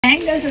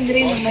Lehengas andre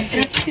ನಮ್ಮ ಹತ್ರ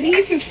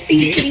 350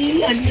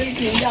 300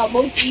 ನಿಂದ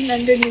ಅಬೌಟ್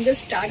 300 ನಿಂದ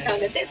ಸ್ಟಾರ್ಟ್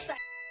ಆಗುತ್ತೆ.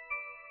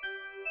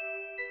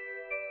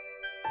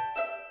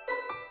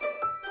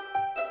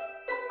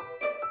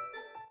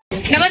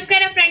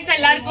 ನಮಸ್ಕಾರ ಫ್ರೆಂಡ್ಸ್,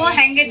 ಎಲ್ಲರಿಗೂ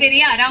ಹೆಂಗಿದ್ದೀರಿ?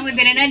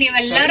 ಆರಾಮದಿರೇನ?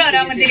 ನೀವೆಲ್ಲರೂ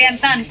ಆರಾಮದಿರಿ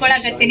ಅಂತ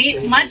ಅನ್ಕೊಳಕತ್ತೀನಿ.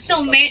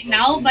 ಮತ್ತೊಮ್ಮೆ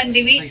ನಾವು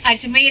ಬಂದಿವಿ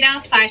ಅಜ್ಮೇರಾ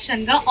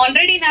ಫ್ಯಾಷನ್ ಗ.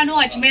 ಆಲ್ರೆಡಿ ನಾನು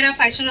ಅಜ್ಮೇರಾ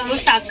ಫ್ಯಾಷನ್ ಅವರು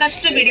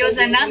ಸಾಕಷ್ಟು ವಿಡಿಯೋಸ್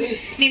ಅನ್ನ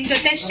ನಿಮ್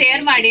ಜೊತೆ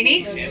ಶೇರ್ ಮಾಡೀನಿ.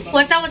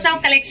 ಹೊಸ ಹೊಸ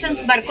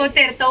ಕಲೆಕ್ಷನ್ಸ್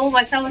ಬರ್ಕೋತಾ ಇರ್ತಾವು,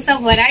 ಹೊಸ ಹೊಸ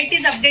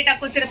ವೆರೈಟೀಸ್ ಅಪ್ಡೇಟ್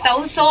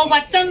ಆಗೋತಿರ್ತಾವು. ಸೊ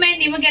ಮತ್ತೊಮ್ಮೆ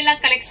ನಿಮಗೆಲ್ಲ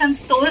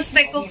ಕಲೆಕ್ಷನ್ಸ್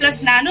ತೋರಿಸ್ಬೇಕು,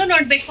 ಪ್ಲಸ್ ನಾನು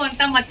ನೋಡ್ಬೇಕು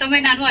ಅಂತ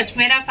ಮತ್ತೊಮ್ಮೆ ನಾನು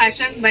ಅಜ್ಮೇರಾ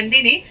ಫ್ಯಾಷನ್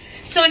ಬಂದಿನಿ.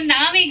 ಸೊ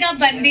ನಾವೀಗ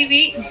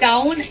ಬಂದಿವಿ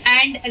ಗೌನ್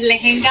ಅಂಡ್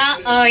ಲೆಹೆಂಗಾ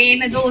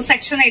ಏನದು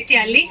ಸೆಕ್ಷನ್ ಐತಿ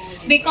ಅಲ್ಲಿ.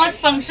 ಬಿಕಾಸ್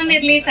ಫಂಕ್ಷನ್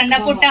ಇರ್ಲಿ, ಸಣ್ಣ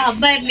ಪುಟ್ಟ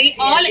ಹಬ್ಬ ಇರ್ಲಿ,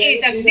 ಆಲ್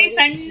ಏಜ್ ಅಗದಿ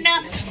ಸಣ್ಣ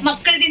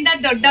ಮಕ್ಕಳದಿಂದ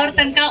ದೊಡ್ಡವ್ರ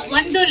ತನಕ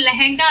ಒಂದು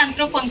ಲೆಹೆಂಗಾ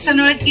ಅಂತ ಫಂಕ್ಷನ್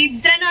ಒಳಗ್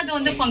ಇದ್ರನ ಅದು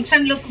ಒಂದು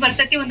ಫಂಕ್ಷನ್ ಲುಕ್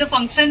ಬರ್ತೈತಿ. ಒಂದು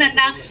ಫಂಕ್ಷನ್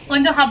ಅನ್ನ,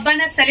 ಒಂದು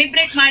ಹಬ್ಬನ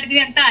ಸೆಲೆಬ್ರೇಟ್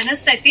ಮಾಡಿದ್ವಿ ಅಂತ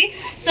ಅನಿಸ್ತೈತಿ.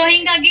 ಸೊ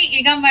ಹಿಂಗಾಗಿ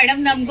ಈಗ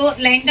ಮೇಡಮ್ ನಮ್ಗೂ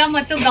ಲೆಹೆಂಗಾ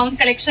ಮತ್ತು ಗೌನ್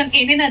ಕಲೆಕ್ಷನ್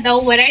ಏನೇನ್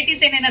ಅದಾವು,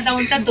 ವೆರೈಟೀಸ್ ಏನೇನ್ ಅದಾವು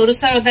ಅಂತ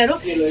ತೋರಿಸೋದಾರು.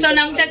 ಸೊ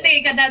ನಮ್ ಜೊತೆ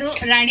ಈಗ ಅದಾರು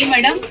ರಾಣಿ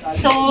ಮೇಡಮ್.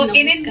 ಸೊ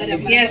ಏನೇನ್,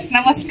 ಎಸ್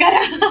ನಮಸ್ಕಾರ.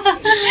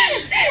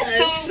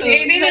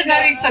 ಏನೇನ್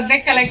ಅದಾವ ಈಗ ಸದ್ಯ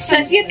ಕಲೆಕ್ಷನ್?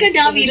 ಸದ್ಯಕ್ಕೆ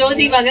ನಾವ್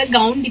ಇರೋದು ಇವಾಗ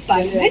ಗೌನ್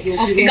ಡಿಪಾರ್ಟ್ಮೆಂಟ್.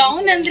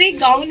 ಗೌನ್ ಅಂದ್ರೆ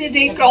ಗೌನ್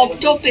ಇದೆ, ಕ್ರಾಪ್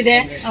ಟಾಪ್ ಇದೆ,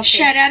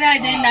 ಶರಾರಾ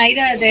ಇದೆ,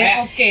 ನೈರಾ ಇದೆ.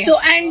 So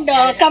and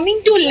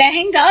coming to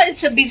lehenga,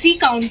 it's a busy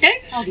counter.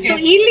 So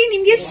ಇಲ್ಲಿ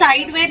ನಿಮ್ಗೆ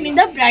ಸೈಡ್ ವೇರ್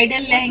ನಿಂದ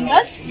ಬ್ರೈಡಲ್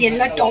ಲೆಹೆಂಗಾಸ್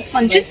ಎಲ್ಲ top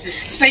functions,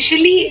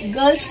 specially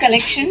girls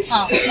collections,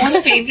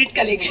 most favourite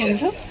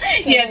collections.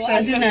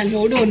 ಅದನ್ನ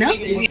ನೋಡೋಣ.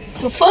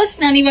 ಸೊ ಫಸ್ಟ್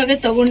ನಾನು ಇವಾಗ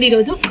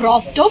ತಗೊಂಡಿರೋದು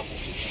ಕ್ರಾಪ್ ಟಾಪ್.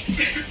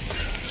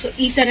 ಸೊ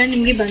ಈ ತರ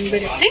ನಿಮ್ಗೆ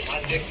ಬಂದ್ಬಿಡುತ್ತೆ,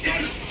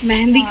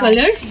 mehndi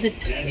colour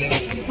with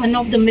one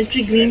of the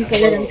military green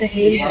colour ಅಂತ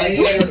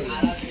ಹೇಳ್ಬೋದು.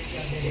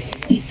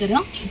 ಈ ತರ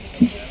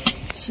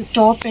ಸೊ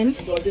ಟಾಪ್ ಅಂಡ್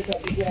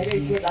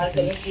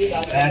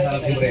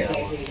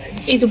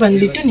ಇದು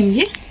ಬಂದ್ಬಿಟ್ಟು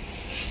ನಿಮ್ಗೆ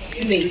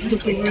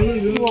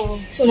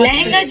so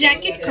lehenga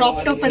jacket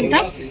crop top ಅಂತ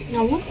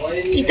ನಾವು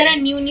ಈ ತರ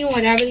ನ್ಯೂ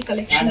ಅರೈವಲ್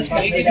ಕಲೆಕ್ಷನ್ಸ್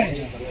ಬರ್ತಿದೆ.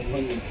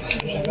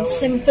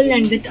 Simple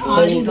and with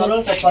ary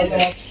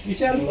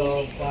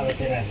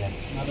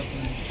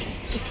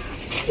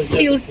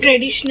pure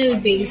traditional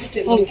based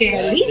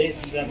ಅಲ್ಲಿ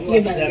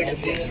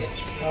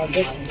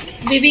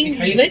ವಿವಿಂಗ್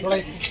ವಿತ್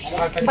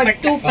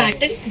ಪಟ್ಟು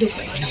ಪ್ಯಾಟರ್ನ್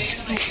ದುಪಟ್ಟಾ.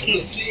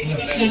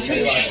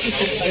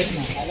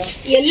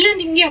 ಎಲ್ಲ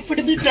ನಿಮ್ಗೆ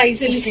ಅಫೋರ್ಡಬಲ್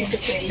ಪ್ರೈಸ್ ಅಲ್ಲಿ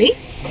ಸಿಗುತ್ತೆ ಇಲ್ಲಿ.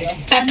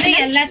 ಅಂದ್ರೆ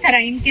ಎಲ್ಲಾ ತರ,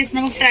 ಇನ್ ಕೇಸ್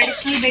ನಮಗ್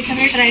ಟ್ರೆಡಿಷನಲ್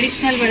ಬೇಕಂದ್ರೆ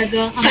ಟ್ರೆಡಿಷನಲ್ ಒಳಗ,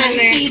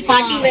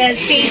 party wear,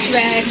 stage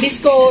wear,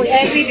 disco,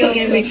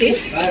 everything.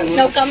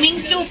 ನಾವು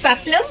ಕಮಿಂಗ್ ಟು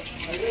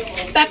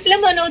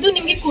ಪೆಪ್ಲಮ್ ಅನ್ನೋದು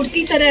ನಿಮ್ಗೆ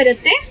ಕುರ್ತಿ ತರ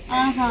ಇರುತ್ತೆ,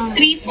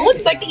 3/4,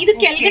 ಬಟ್ ಇದು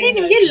ಕೆಳಗಡೆ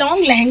ನಿಮ್ಗೆ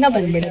ಲಾಂಗ್ ಲೆಹಂಗಾ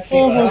ಬಂದ್ಬಿಡುತ್ತೆ.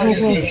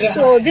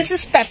 So this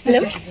is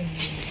ಪೆಪ್ಲಮ್.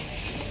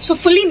 So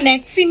fully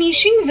neck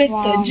finishing with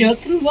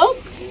ಜರ್ಕನ್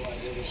work.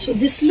 So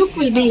this look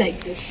will be like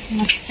this.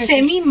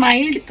 Semi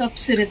mild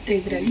cups ಇರುತ್ತೆ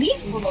ಇದರಲ್ಲಿ.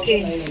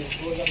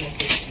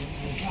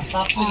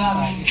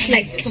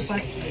 Like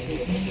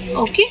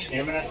okay.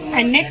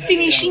 And neck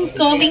finishing,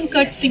 curving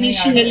cut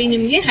finishing ಅಲ್ಲಿ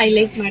ನಿಮ್ಗೆ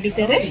ಹೈಲೈಟ್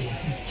ಮಾಡಿದ್ದಾರೆ.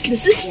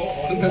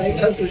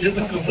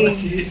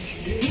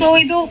 ಸೊ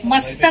ಇದು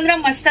ಮಸ್ತ್ ಅಂದ್ರ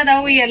ಮಸ್ತ್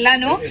ಅದಾವು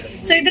ಎಲ್ಲಾನು.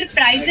 ಸೊ ಇದ್ರ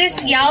ಪ್ರೈಸಸ್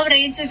ಯಾವ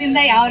ರೇಂಜ್ ದಿಂದ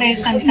ಯಾವ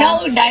ರೇಂಜ್ ಅಂತ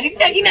ನಾವು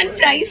ಡೈರೆಕ್ಟ್ ಆಗಿ ನಾನು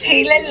ಪ್ರೈಸ್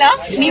ಹೇಳಲ್ಲ,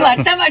 ನೀವು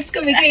ಅರ್ಥ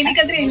ಮಾಡಿಸ್ಕೋಬೇಕು.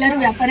 ಏನಕ್ಕಂದ್ರೆ ಎಲ್ಲರೂ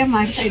ವ್ಯಾಪಾರ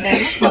ಮಾಡ್ತಾ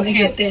ಇದ್ದಾರೆ ನಮ್ಮ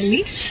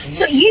ಜೊತೆಯಲ್ಲಿ.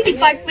 ಸೊ ಈ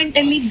ಡಿಪಾರ್ಟ್ಮೆಂಟ್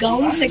ಅಲ್ಲಿ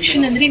ಗೌನ್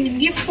ಸೆಕ್ಷನ್ ಅಂದ್ರೆ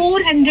ನಿಮ್ಗೆ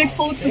 400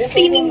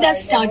 450 ನಿಂದ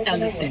ಸ್ಟಾರ್ಟ್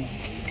ಆಗುತ್ತೆ.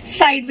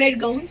 Side wear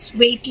gowns,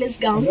 weightless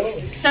gowns.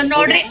 So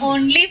ನೋಡ್ರಿ,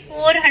 ಓನ್ಲಿ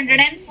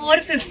 400 and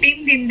 415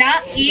 ದಿಂದ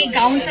ಈ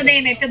ಗೌನ್ಸ್ ಅದ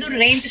ಏನೈತದು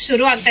ರೇಂಜ್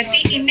ಶುರು ಆಗ್ತೈತಿ.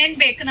 ಇನ್ನೇನ್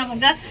ಬೇಕು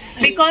ನಮಗ?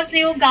 ಬಿಕಾಸ್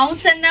ನೀವು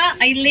ಗೌನ್ಸ್ ಅನ್ನ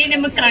ಇಲ್ಲಿ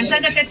ನಿಮಗ್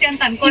ಕಾಣಿಸಾಗತ್ತೈತಿ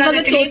ಅಂತ ಅನ್ಕೊಳ್ಳಿ.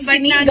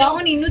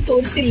 ಗೌನ್ ಇನ್ನು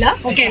ತೋರಿಸಿಲ್ಲ,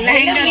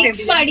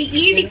 ಮಿಕ್ಸ್ ಮಾಡಿ.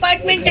 ಈ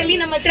ಡಿಪಾರ್ಟ್ಮೆಂಟ್ ಅಲ್ಲಿ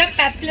ನಮ್ಮ ಹತ್ರ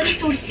ಪೆಪ್ಲಮ್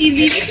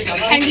ತೋರಿಸ್ತೀವಿ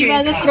ಅಂಡ್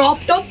ಇವಾಗ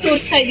ಕ್ರಾಪ್ ಟಾಪ್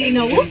ತೋರಿಸ್ತಾ ಇದೀವಿ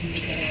ನಾವು.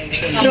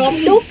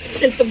 ಕ್ರಾಪ್ ಟಾಪ್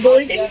ಸ್ವಲ್ಪ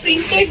golden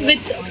printed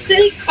with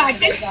silk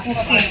pattern,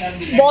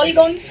 ball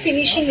gown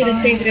finishing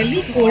ಇರುತ್ತೆ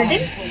ಇದರಲ್ಲಿ.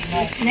 Golden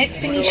net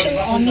finishing,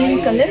 onion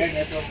colour.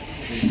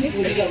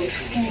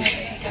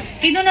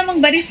 ಇದು ನಮಗ್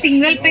ಬರೀ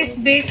ಸಿಂಗಲ್ ಪೀಸ್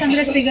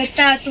ಬೇಕಂದ್ರೆ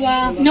ಸಿಗತ್ತಾ ಅಥವಾ?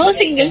 No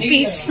single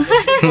piece,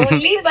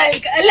 only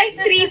bulk, like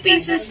 3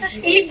 pieces.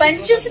 ಇಲ್ಲಿ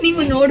ಬಂಚಸ್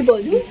ನೀವು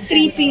ನೋಡಬಹುದು,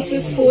 3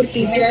 ಪೀಸಸ್ 4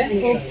 ಪೀಸಸ್.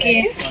 ಓಕೆ.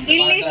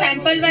 ಇಲ್ಲಿ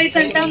ಸ್ಯಾಂಪಲ್ ವೈಸ್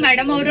ಅಂತ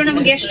ಮೇಡಮ್ ಅವರು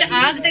ನಮ್ಗೆ ಎಷ್ಟು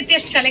ಆಗತೈತಿ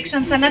ಅಷ್ಟು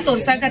ಕಲೆಕ್ಷನ್ಸ್ ಅನ್ನ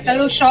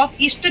ತೋರ್ಸಾಕತ್ತಾರು. ಶಾಪ್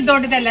ಇಷ್ಟು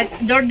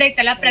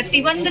ದೊಡ್ಡದೈತಲ್ಲ,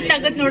 ಪ್ರತಿಯೊಂದು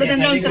ತೆಗೆದ್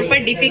ನೋಡೋದಂದ್ರೆ ಒಂದ್ ಸ್ವಲ್ಪ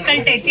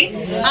ಡಿಫಿಕಲ್ಟ್ ಐತಿ.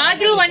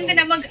 ಆದ್ರೂ ಒಂದ್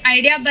ನಮಗ್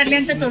ಐಡಿಯಾ ಬರ್ಲಿ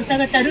ಅಂತ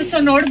ತೋರ್ಸಾಕತ್ತಾರು. ಸೊ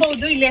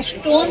ನೋಡಬಹುದು ಇಲ್ಲಿ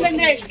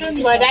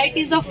ಎಷ್ಟೊಂದು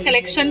ವೆರೈಟೀಸ್ ಆಫ್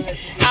ಕಲೆಕ್ಷನ್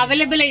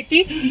ಅವೈಲೇಬಲ್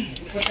ಐತಿ.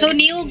 ಸೊ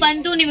ನೀವು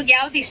ಬಂದು ನಿಮ್ಗೆ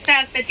ಯಾವ್ದು ಇಷ್ಟ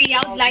ಆಗ್ತೈತಿ,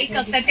 ಯಾವ್ದು ಲೈಕ್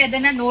ಆಗ್ತೈತಿ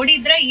ಅದನ್ನ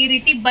ನೋಡಿದ್ರ ಈ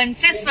ರೀತಿ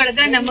ಬಂಚಸ್ ಒಳಗ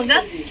ನಮಗ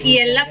ಈ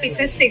ಎಲ್ಲಾ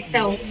ಪೀಸಸ್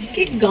ಸಿಗ್ತಾವ.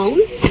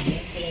 Gown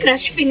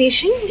crush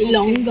finishing,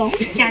 long gown,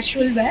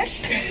 casual wear,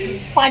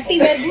 party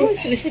ವೇರ್ಗೂ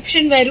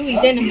reception wear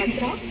ಇದೆ ನಮ್ಮ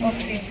ಹತ್ರ.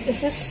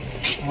 This is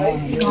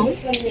gown,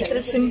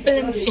 simple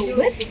and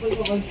sober.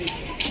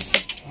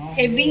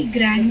 Heavy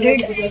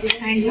granted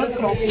hand work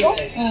crop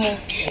top.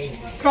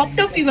 Crop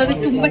top ಇವಾಗ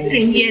ತುಂಬಾ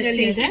ಟ್ರೆಂಡಿ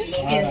ಇದೆ.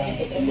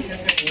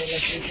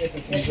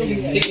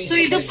 ಸೊ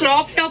ಇದು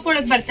ಕ್ರಾಪ್ ಟಾಪ್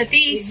ಒಳಗ್ ಬರ್ತೈತಿ.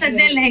 ಈಗ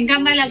ಸದ್ಯ ಲೆಹಂಗಾ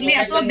ಮೇಲೆ ಆಗ್ಲಿ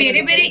ಅಥವಾ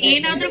ಬೇರೆ ಬೇರೆ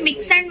ಏನಾದ್ರೂ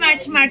ಮಿಕ್ಸ್ ಅಂಡ್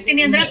ಮ್ಯಾಚ್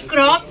ಮಾಡ್ತೀನಿ ಅಂದ್ರೆ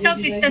ಕ್ರಾಪ್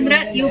ಟಾಪ್ ಇತ್ತಂದ್ರ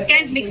you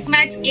can mix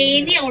match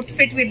any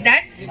outfit with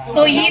that.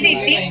 So ಈ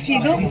ರೀತಿ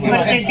ಇದು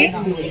ಬರ್ತೈತಿ.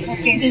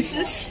 Okay, this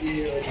is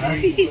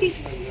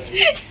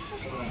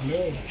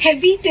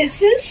heavy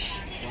tassels,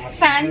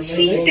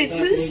 fancy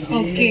tassels.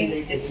 Okay,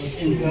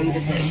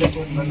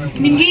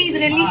 ನಿಮ್ಗೆ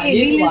ಇದರಲ್ಲಿ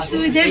ಹೆವಿನೆಸ್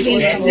ಇದೆ,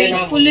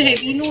 ಫುಲ್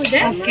ಹೆವಿನೂ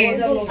ಇದೆ. ಓಕೆ,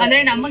 ಅಂದ್ರೆ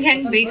ನಮಗ್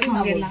ಹೆಂಗ್ ಬೇಕು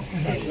ಹಂಗೆಲ್ಲ.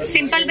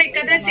 ಸಿಂಪಲ್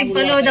ಬೇಕಾದ್ರೆ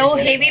ಸಿಂಪಲ್ ಅದಾವು,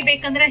 ಹೆವಿ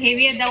ಬೇಕಂದ್ರೆ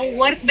ಹೆವಿ ಅದಾವು,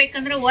 ವರ್ಕ್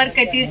ಬೇಕಂದ್ರೆ ವರ್ಕ್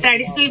ಐತಿ,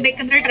 ಟ್ರೆಡಿಷನಲ್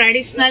ಬೇಕಂದ್ರೆ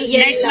traditional,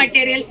 net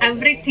material,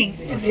 everything.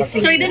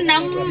 So ಇದು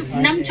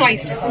ನಮ್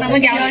ಚಾಯ್ಸ್,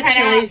 ನಮಗೆ ಯಾವ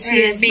ತರ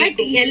ಬೇಕು.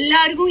 ಬಟ್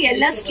ಎಲ್ಲಾರ್ಗು,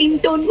 ಎಲ್ಲಾ ಸ್ಕಿನ್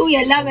ಟೋನ್ಗೂ,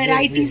 ಎಲ್ಲಾ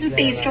ವೆರೈಟೀಸ್,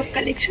 ಟೇಸ್ಟ್ ಆಫ್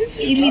ಕಲೆಕ್ಷನ್ಸ್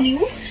ಇಲ್ಲಿ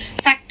ನೀವು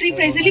ಫ್ಯಾಕ್ಟರಿ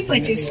ಪ್ರೈಸ್ ಅಲ್ಲಿ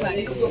ಪರ್ಚೇಸ್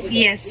ಮಾಡಬೇಕು.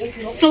 ಎಸ್,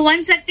 ಸೊ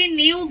ಒಂದ್ಸತಿ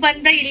ನೀವು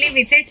ಬಂದ ಇಲ್ಲಿ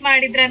ವಿಸಿಟ್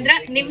ಮಾಡಿದ್ರಂದ್ರ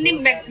ನಿಮ್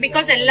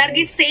ಬಿಕಾಸ್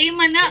ಎಲ್ಲಾರ್ಗಿ ಸೇಮ್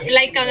ಅನ್ನ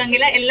ಲೈಕ್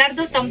ಆಗಂಗಿಲ್ಲ,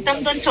 ಎಲ್ಲಾರ್ದು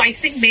ತಮ್ದೊಂದ್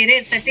ಚಾಯ್ಸಿಂಗ್ ಬೇರೆ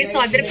ಇರ್ತೈತಿ. ಸೊ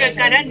ಅದ್ರ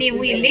ಪ್ರಕಾರ ನೀವು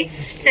ಇಲ್ಲಿ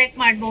ಚೆಕ್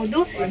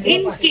ಮಾಡಬಹುದು.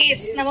 ಇನ್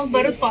ಕೇಸ್ ನಮಗ್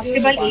ಬರೋದ್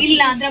ಪಾಸಿಬಲ್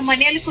ಇಲ್ಲ ಅಂದ್ರೆ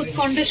ಮನೆಯಲ್ಲಿ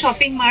ಕುತ್ಕೊಂಡು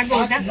ಶಾಪಿಂಗ್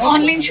ಮಾಡಬಹುದಾ?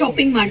 ಆನ್ಲೈನ್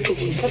ಶಾಪಿಂಗ್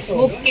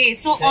ಮಾಡ್ಕೋಬಹುದು. Okay,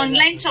 so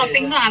online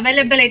shopping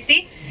available ಐತಿ.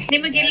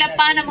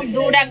 ನಿಮಗಿಲ್ಲಪ್ಪ ನಮಗ್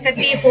ದೂರ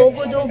ಆಗ್ತತಿ,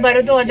 ಹೋಗುದು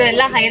ಬರುದು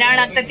ಅದೆಲ್ಲ ಹೈರಾಣ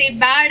ಆಗ್ತತಿ,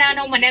 ಬೇಡ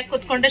ನಾವು ಮನ್ಯಾಗ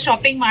ಕುತ್ಕೊಂಡು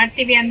ಶಾಪಿಂಗ್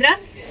ಮಾಡ್ತೀವಿ ಅಂದ್ರ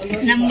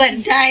ನಂಬರ್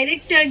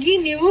ಡೈರೆಕ್ಟ್ ಆಗಿ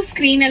ನೀವು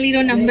ಸ್ಕ್ರೀನ್ ಅಲ್ಲಿರೋ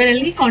ನಂಬರ್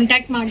ಅಲ್ಲಿ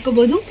ಕಾಂಟ್ಯಾಕ್ಟ್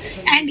ಮಾಡ್ಕೋಬಹುದು.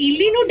 ಅಂಡ್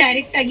ಇಲ್ಲಿನೂ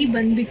ಡೈರೆಕ್ಟ್ ಆಗಿ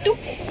ಬಂದ್ಬಿಟ್ಟು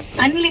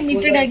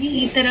ಅನ್ಲಿಮಿಟೆಡ್ ಆಗಿ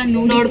ಈ ತರ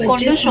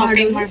ನೋಡ್ಕೊಂಡು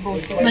ಶಾಪಿಂಗ್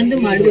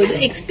ಮಾಡಬಹುದು.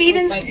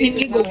 ಎಕ್ಸ್ಪೀರಿಯನ್ಸ್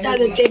ನಿಮ್ಗೆ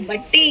ಗೊತ್ತಾಗುತ್ತೆ,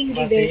 ಬಟ್ಟೆ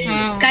ಹೆಂಗಿದೆ,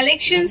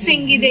 ಕಲೆಕ್ಷನ್ಸ್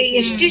ಹೆಂಗಿದೆ,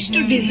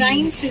 ಎಷ್ಟೆಷ್ಟು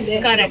ಡಿಸೈನ್ಸ್ ಇದೆ.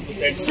 ಕರೆಕ್ಟ್.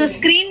 ಸೊ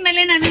ಸ್ಕ್ರೀನ್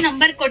ಮೇಲೆ ನಾನು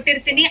ನಂಬರ್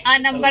ಕೊಟ್ಟಿರ್ತೀನಿ, ಆ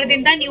ನಂಬರ್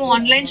ದಿಂದ ನೀವು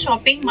ಆನ್ಲೈನ್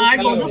ಶಾಪಿಂಗ್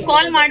ಮಾಡಬಹುದು.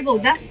 ಕಾಲ್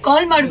ಮಾಡಬಹುದಾ?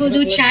 ಕಾಲ್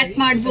ಮಾಡಬಹುದು, ಚಾಟ್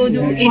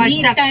ಮಾಡಬಹುದು. ಎನಿ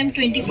ಟೈಮ್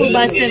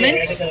 24/7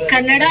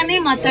 ಕನ್ನಡನೇ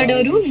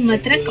ಮಾತಾಡೋರು ನಿಮ್ಮ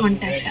ಹತ್ರ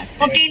ಕಾಂಟ್ಯಾಕ್ಟ್.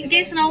 ಓಕೆ, ಇನ್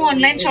ಕೇಸ್ ನಾವು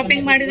ಆನ್ಲೈನ್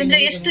ಶಾಪಿಂಗ್ ಮಾಡಿದ್ರೆ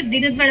ಎಷ್ಟು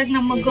ದಿನದ ಒಳಗೆ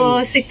ನಮಗ್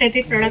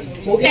ಸಿಗ್ತೈತಿ product?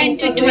 10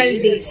 to 12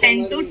 days. 10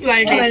 to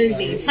 12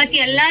 days. ಮತ್ತೆ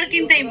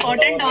ಎಲ್ಲಾರ್ಗಿಂತ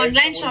ಇಂಪಾರ್ಟೆಂಟ್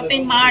ಆನ್ಲೈನ್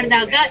ಶಾಪಿಂಗ್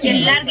ಮಾಡಿದಾಗ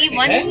ಎಲ್ಲಾರ್ಗಿ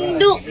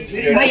ಒಂದು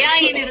ಭಯ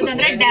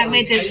ಏನಿರುತ್ತಂದ್ರೆ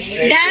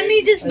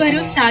ಡ್ಯಾಮೇಜಸ್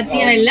ಬರೋ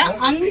ಸಾಧ್ಯ ಇಲ್ಲ.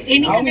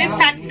 ಏನಕ್ಕಂದ್ರೆ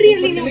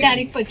ಫ್ಯಾಕ್ಟ್ರಿಯಲ್ಲಿ ನೀವು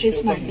ಡೈರೆಕ್ಟ್ ಪರ್ಚೇಸ್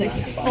ಮಾಡ್ತಾರೆ,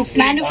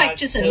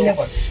 ಮ್ಯಾನುಫ್ಯಾಕ್ಚರ್ಸ್ ಅಲ್ಲ.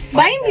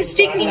 ಬೈ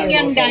ಮಿಸ್ಟೇಕ್ ನಿಮ್ಗೆ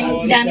ಹಂಗ್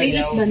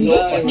ಡ್ಯಾಮೇಜಸ್ ಬಂದು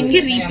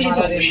ನಿಮ್ಗೆ ರೀಪ್ಲೇಸ್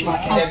ಆಪ್ಷನ್.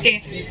 ಓಕೆ,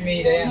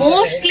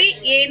 ಮೋಸ್ಟ್ಲಿ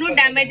ಏನು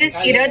ಡ್ಯಾಮೇಜಸ್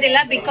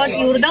ಇರೋದಿಲ್ಲ ಬಿಕಾಸ್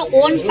ಇವ್ರದ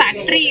ಓನ್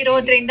ಫ್ಯಾಕ್ಟ್ರಿ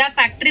ಇರೋದ್ರಿಂದ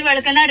ಫ್ಯಾಕ್ಟ್ರಿ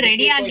ಒಳಗನ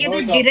ರೆಡಿ ಆಗಿದ್ದು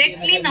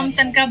ಡೈರೆಕ್ಟ್ಲಿ ನಮ್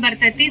ತನಕ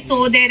ಬರ್ತೈತಿ. So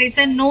there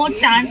is a no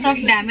chance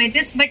of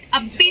damages. But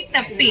ಅಪ್ಪಿ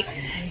ತಪ್ಪಿ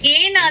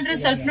ಏನಾದ್ರೂ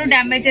ಸ್ವಲ್ಪ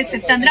ಡ್ಯಾಮೇಜಸ್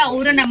ಇತ್ತಂದ್ರೆ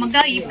ಅವರು ನಮಗ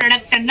ಈ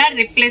ಪ್ರಾಡಕ್ಟ್ ಅನ್ನ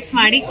ರಿಪ್ಲೇಸ್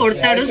ಮಾಡಿ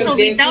ಕೊಡ್ತಾರು. ಸೊ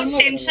ವಿದೌಟ್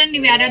ಟೆನ್ಷನ್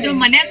ನೀವು ಯಾರಾದ್ರೂ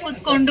ಮನ್ಯಾಗ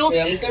ಕುತ್ಕೊಂಡು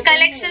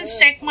ಕಲೆಕ್ಷನ್ಸ್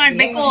ಚೆಕ್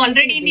ಮಾಡ್ಬೇಕು,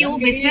 ಆಲ್ರೆಡಿ ನೀವು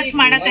ಬಿಸ್ನೆಸ್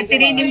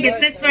ಮಾಡಕತ್ತೀರಿ, ನಿಮ್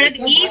ಬಿಸ್ನೆಸ್ ಒಳಗ್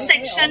ಈ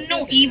ಸೆಕ್ಷನ್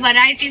ಈ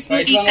ವೆರೈಟೀಸ್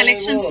ಈ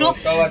ಕಲೆಕ್ಷನ್ಸ್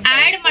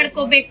ಆಡ್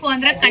ಮಾಡ್ಕೋಬೇಕು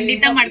ಅಂದ್ರೆ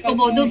ಖಂಡಿತ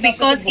ಮಾಡ್ಕೋಬಹುದು.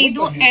 ಬಿಕಾಸ್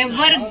ಇದು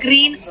ಎವರ್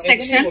ಗ್ರೀನ್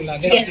ಸೆಕ್ಷನ್.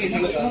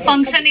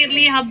 ಫಂಕ್ಷನ್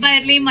ಇರ್ಲಿ, ಹಬ್ಬ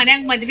ಇರ್ಲಿ,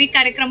 ಮನ್ಯಾಗ ಮದ್ವಿ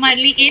ಕಾರ್ಯಕ್ರಮ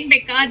ಇರ್ಲಿ, ಏನ್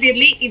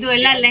ಬೇಕಾದಿರ್ಲಿ, ಇದು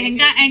ಎಲ್ಲ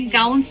ಲೆಹಂಗಾ ಅಂಡ್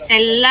ಗೌನ್ಸ್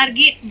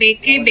ಎಲ್ಲಾರ್ಗಿ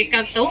ಬೇಕೇ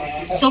ಬೇಕಾಗ್ತಾವ್.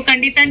 ಸೊ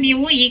ಖಂಡಿತ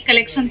ನೀವು ಈ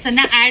ಕಲೆಕ್ಷನ್ಸ್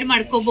ಅನ್ನ ಆಡ್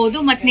ಮಾಡ್ಕೋಬಹುದು.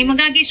 ಮತ್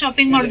ನಿಮಗಾಗಿ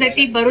ಶಾಪಿಂಗ್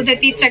ಮಾಡೋದೈತಿ,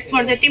 ಬರೋದೈತಿ, ಚೆಕ್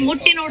ಮಾಡೋದೈತಿ,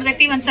 ಮುಟ್ಟಿ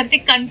ನೋಡ್ದೈತಿ, ಒಂದ್ಸರ್ತಿ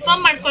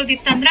ಕನ್ಫರ್ಮ್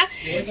ಮಾಡ್ಕೊಳ್ದಿತ್ತಂದ್ರ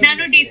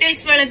ನಾನು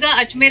ಡೀಟೇಲ್ಸ್ ಒಳಗ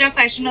ಅಜ್ಮೇರಾ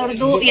ಫ್ಯಾಷನ್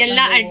ಅವ್ರದ್ದು ಎಲ್ಲ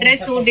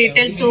ಅಡ್ರೆಸ್,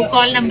 ಡೀಟೇಲ್ಸ್,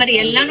 ಕಾಲ್ ನಂಬರ್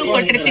ಎಲ್ಲಾನು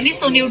ಕೊಟ್ಟಿರ್ತೀನಿ.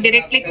 ಸೊ ನೀವು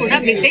ಡೈರೆಕ್ಟ್ಲಿ ಕೂಡ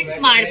ವಿಸಿಟ್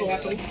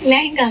ಮಾಡಬಹುದು.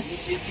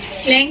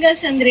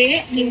 ಲೆಹಂಗಾಸ್ ಅಂದ್ರೆ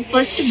ನೀವು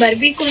ಫಸ್ಟ್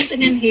ಬರ್ಬೇಕು ಅಂತ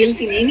ನಾನು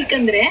ಹೇಳ್ತೀನಿ.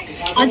 ಏನಕ್ಕಂದ್ರೆ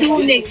ಅದು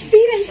ಒಂದು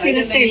ಎಕ್ಸ್ಪೀರಿಯನ್ಸ್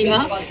ಇರುತ್ತೆ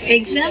ಇಲ್ವಾ.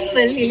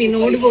 ಎಕ್ಸಾಂಪಲ್ ಇಲ್ಲಿ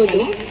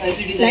ನೋಡ್ಬೋದು,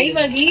 ಲೈವ್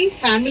ಆಗಿ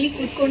ಫ್ಯಾಮಿಲಿ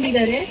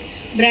ಕೂತ್ಕೊಂಡಿದ್ದಾರೆ.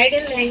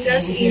 ಬ್ರೈಡಲ್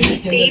ಲೆಹಂಗಾಸ್ ಇಲ್ಲಿ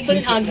ಟೇಬಲ್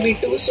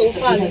ಹಾಕ್ಬಿಟ್ಟು,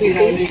 ಸೋಫಾ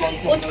ಹಾಕ್ಬಿಟ್ಟು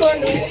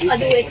ಕೂತ್ಕೊಂಡು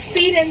ಅದು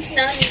ಎಕ್ಸ್ಪೀರಿಯನ್ಸ್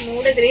ನ ನೀವು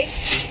ನೋಡಿದ್ರೆ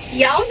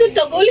ಯಾವ್ದು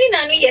ತಗೋಲಿ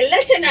ನಾನು ಎಲ್ಲ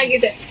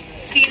ಚೆನ್ನಾಗಿದೆ.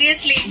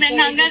 ಸೀರಿಯಸ್ಲಿ ನನ್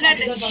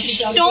ಹಂಗಾಗತ್ತೆ.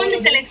 ಇಷ್ಟೊಂದು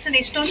ಕಲೆಕ್ಷನ್,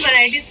 ಇಷ್ಟೊಂದು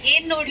ವೆರೈಟೀಸ್,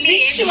 ಏನ್ ನೋಡ್ಲಿ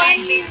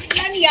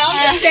ನಾನು ಯಾವ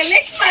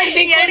ಸೆಲೆಕ್ಟ್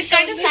ಮಾಡ್ಬೇಕು ಎರಡು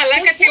ಕಣ್ಣು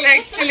ಸಾಲಾಗತ್ತಿಲ್ಲ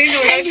ಆಕ್ಚುಲಿ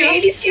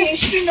ಲೇಡೀಸ್ಗೆ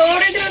ಎಷ್ಟು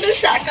ನೋಡಿದ್ರು ಅದು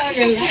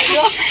ಸಾಕಾಗಲ್ಲ.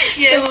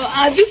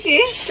 ಅದಕ್ಕೆ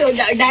ಸೊ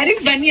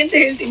ಡೈರೆಕ್ಟ್ ಬನ್ನಿ ಅಂತ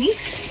ಹೇಳ್ತೀನಿ.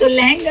 ಸೊ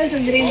ಲೆಹಂಗಾಸ್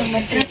ಅಂದ್ರೆ ನಮ್ಮ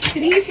ಹತ್ರ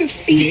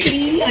 350,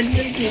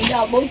 300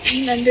 ಅಬೌಟ್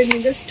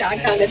 300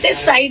 ಸ್ಟಾರ್ಟ್ ಆಗುತ್ತೆ.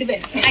 ಸೈಡ್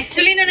ವೇರ್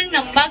ಆಕ್ಚುಲಿ ನನಗೆ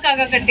ನಂಬಕ್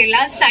ಆಗಕತ್ತಿಲ್ಲ.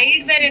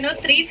 ಸೈಡ್ ವೇರ್ ಏನೋ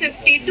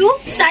 350 ಟು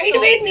ಸೈಡ್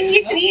ವೇರ್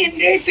ನಿಮ್ಗೆ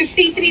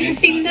 350,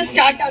 350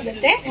 ಸ್ಟಾರ್ಟ್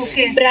ಆಗುತ್ತೆ.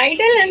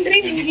 ಬ್ರೈಡಲ್ ಅಂದ್ರೆ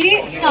ನಿಮ್ಗೆ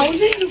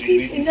 1000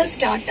 rupees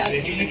ಸ್ಟಾರ್ಟ್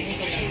ಆಗುತ್ತೆ.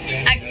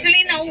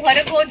 ಆಕ್ಚುಲಿ ನಾವು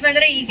ಹೊರಗೆ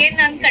ಹೋದ್ವಂದ್ರೆ ಈಗೇನ್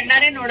ನಾನ್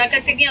ಕಣ್ಣಾರೆ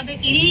ನೋಡಕತ್ತೀನಿ, ಅದು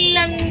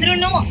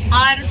ಇಲ್ಲಂದ್ರೂ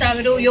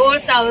 6000,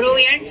 7000,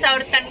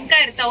 8000 ತನಕ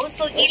ಇರ್ತಾವ.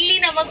 ಸೊ ಇಲ್ಲಿ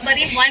ನಮಗ್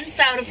ಬರೀ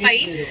 1000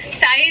 ರೂಪಾಯಿ.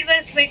 ಸೈಡ್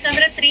ವೇರ್ಸ್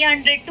ಬೇಕಂದ್ರೆ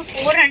 300 to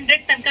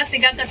 400 ತನಕ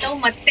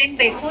ಸಿಗಾಕತ್ತಾವ್. ಮತ್ತೇನ್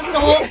ಬೇಕು?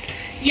 ಸೊ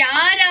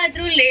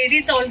ಯಾರಾದ್ರೂ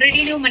ಲೇಡೀಸ್ ಆಲ್ರೆಡಿ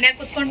ನೀವು ಮನ್ಯಾಗ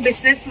ಕುತ್ಕೊಂಡು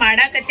ಬಿಸ್ನೆಸ್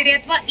ಮಾಡಾಕತ್ತೀರಿ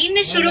ಅಥವಾ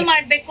ಇನ್ನು ಶುರು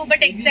ಮಾಡ್ಬೇಕು,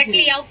 ಬಟ್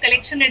ಎಕ್ಸಾಕ್ಟ್ಲಿ ಯಾವ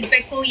ಕಲೆಕ್ಷನ್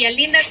ಇಡ್ಬೇಕು,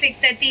 ಎಲ್ಲಿಂದ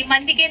ಸಿಗ್ತೈತಿ,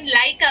 ಮಂದಿಗೆ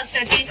ಲೈಕ್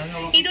ಆಗ್ತೈತಿ,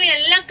 ಇದು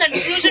ಎಲ್ಲಾ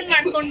ಕನ್ಫ್ಯೂಷನ್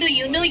ಮಾಡ್ಕೊಂಡು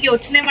ಇನ್ನೂ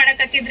ಯೋಚನೆ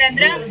ಮಾಡಕತ್ತಿದ್ರೆ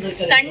ಅಂದ್ರ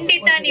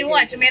ಖಂಡಿತ ನೀವು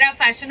ಅಜ್ಮೇರಾ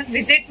ಫ್ಯಾಷನ್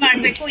ವಿಸಿಟ್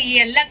ಮಾಡ್ಬೇಕು, ಈ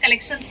ಎಲ್ಲಾ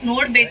ಕಲೆಕ್ಷನ್ಸ್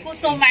ನೋಡ್ಬೇಕು.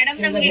 So madam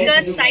ನಮ್ಗೀಗ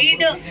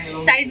side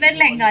wear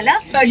lehenga ಅಲ್ಲ,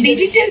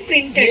 ಡಿಜಿಟಲ್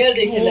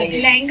ಪ್ರಿಂಟೆಡ್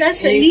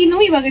ಲೆಹಂಗಾಸ್ ಅಲ್ಲಿನೂ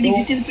ಇವಾಗ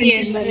ಡಿಜಿಟಲ್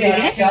ಪ್ರಿಂಟೆಡ್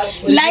ಬಂದಿದೆ.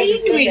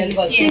 Light weight,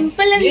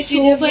 simple and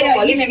sober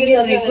ಆಗಿ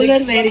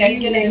ರೆಗ್ಯುಲರ್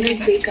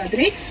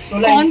ಬೇಕಾದ್ರೆ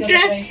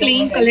ಕಾಂಟ್ರಾಸ್ಟ್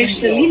ಪ್ಲೇನ್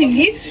ಕಲರ್ಸ್ ಅಲ್ಲಿ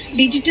ನಿಮ್ಗೆ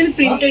ಡಿಜಿಟಲ್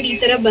ಪ್ರಿಂಟೆಡ್ ಈ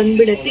ತರ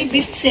ಬಂದ್ಬಿಡುತ್ತೆ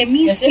with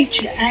semi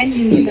stitched and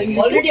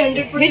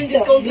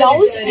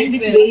blouse and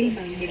with veil.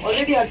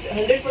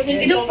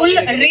 ಇದು full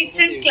rich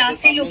and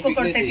classy look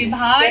ಕೊಡ್ತೈತಿ.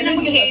 ಬಹಳ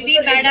ನಮ್ಗೆ ಹೆವಿ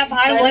ಬೇಡ,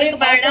 ಬಹಳ ವರ್ಕ್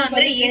ಬೇಡ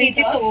ಅಂದ್ರೆ ಈ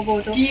ರೀತಿ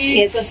ತಗೋಬಹುದು.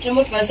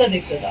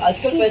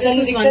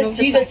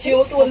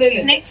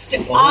 Next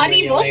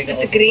ary work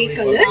with grey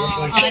colour.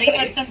 Ary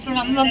work ಅಂತೂ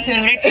ನಮ್ಮ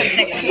ಫೇವರೇಟ್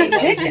ಸಬ್ಜೆಕ್ಟ್.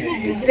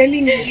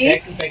 ಇದರಲ್ಲಿ ನಿಮಗೆ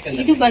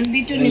ಇದು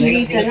ಬಂದ್ಬಿಟ್ಟು ನಿಮಗೆ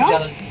ಈ ತರ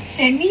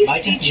semi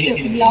stitched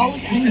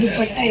blouse and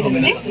dupatta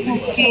irutte.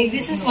 So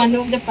this is one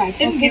of the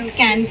pattern with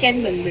can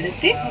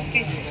bandidutte.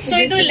 Okay, so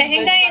idu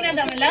lehenga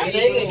enadavalla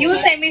you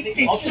semi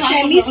stitched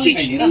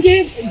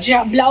ninge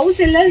blouse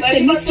ella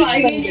semi stitch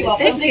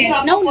bandidutte.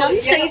 Now nam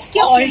size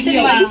ge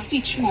alternately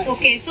stitch ಮಾಡಿ.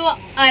 Okay, so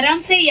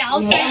ಆರಾಮ್ ಸೆ ಯಾವ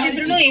size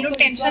ಇದ್ರೂ ಏನು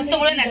tension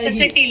ತಗೊಳ್ಳೋ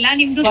necessity ಇಲ್ಲ.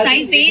 ನಿಮ್ದು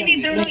size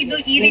ಏನಿದ್ರು ಇದು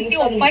ಈ ರೀತಿ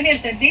ಓಪನ್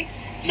ಇರ್ತದೆ.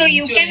 So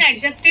you can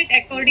adjust it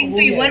according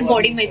to your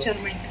body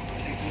measurement.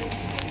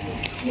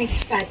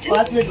 Next pattern,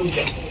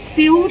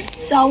 pure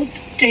South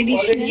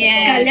traditional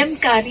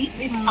kalamkari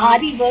with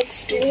ari work,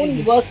 stone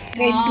work,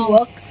 thread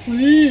work.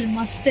 Full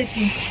mast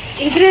ಐತಿ.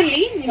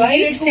 ಇದರಲ್ಲಿ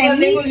ನಿಮಗೆ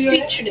semi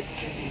stitched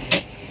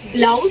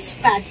blouse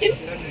pattern,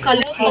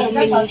 color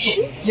combination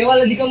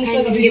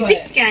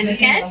with can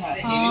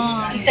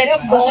ಈ ತರ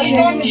ball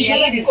on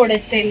shape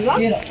ಕೊಡುತ್ತೆ ಅಲ್ವಾ.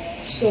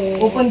 So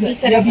ಈ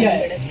ತರ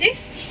ಬಂದ್ಬಿಡುತ್ತೆ.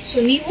 ಸೊ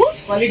ನೀವು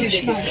ಸ್ಟಿಚ್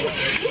ಮಾಡಬಹುದು.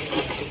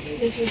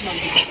 This is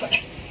one.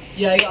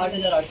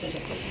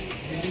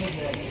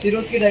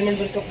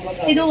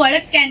 ಇದು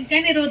ಒಳಗ್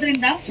ಕ್ಯಾನ್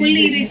ಇರೋದ್ರಿಂದ ಫುಲ್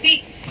ಈ ರೀತಿ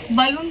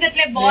ಬಲೂನ್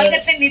ಗತ್ಲೆ ಬಾಲ್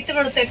ಗತ್ಲೆ ನಿಂತು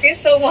ಬಿಡುತ್ತೈತಿ.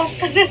 So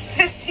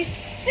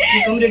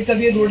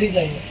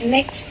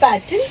next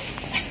pattern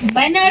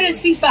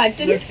Banarasi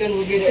pattern,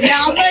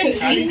 ರಾಮರ್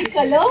green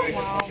colour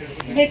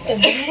with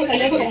blue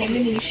colour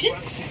combination.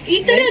 ಈ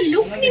ತರ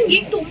ಲುಕ್ ನಿಮ್ಗೆ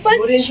ತುಂಬಾ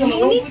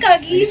ಯೂನಿಕ್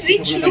ಆಗಿ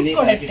ರಿಚ್ ಲುಕ್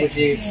ಕೊಡುತ್ತೆ.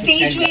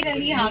 ಸ್ಟೇಜ್ ವೇರ್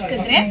ಅಲ್ಲಿ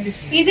ಹಾಕಿದ್ರೆ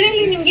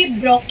ಇದರಲ್ಲಿ ನಿಮ್ಗೆ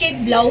ಬ್ರಾಕೆಟ್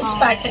ಬ್ಲೌಸ್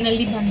ಪ್ಯಾಟರ್ನ್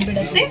ಅಲ್ಲಿ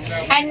ಬಂದ್ಬಿಡುತ್ತೆ.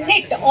 ಅಂಡ್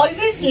ನೆಟ್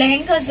ಆಲ್ವೇಸ್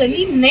ಲೆಹಂಗಾಸ್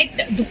ಅಲ್ಲಿ ನೆಟ್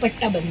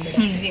ದುಪಟ್ಟ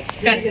ಬಂದ್ಬಿಡುತ್ತೆ.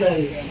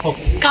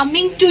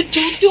 Coming to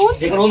two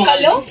tone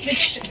colour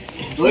with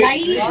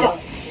light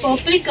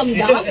purple come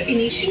dark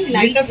finishing,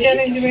 light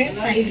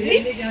sideway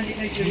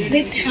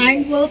with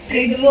hand work,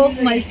 thread work,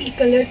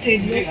 multicolor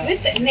thread work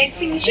with net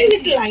finishing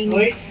with line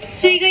work.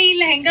 So ಈಗ ಈ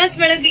ಲೆಹಂಗಾಸ್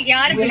ಒಳಗೆ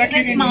ಯಾರು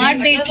business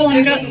ಮಾಡಬೇಕು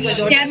ಅಂದ್ರೆ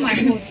ಯಾರು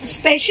ಮಾಡಬಹುದು?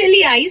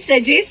 ಸ್ಪೆಷಲಿ ಐ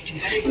ಸಜೆಸ್ಟ್,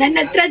 ನನ್ನ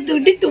ಹತ್ರ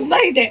ದುಡ್ಡು ತುಂಬಾ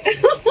ಇದೆ,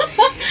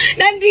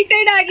 ನಾನ್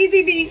ರಿಟೈರ್ಡ್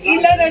ಆಗಿದ್ದೀನಿ,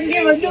 ಇಲ್ಲ ನನ್ಗೆ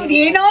ಒಂದು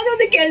ಏನಾದ್ರು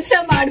ಒಂದು ಕೆಲಸ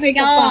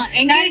ಮಾಡ್ಬೇಕಪ್ಪ,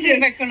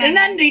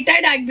 ನಾನ್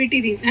ರಿಟೈರ್ಡ್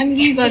ಆಗ್ಬಿಟ್ಟಿದೀನಿ,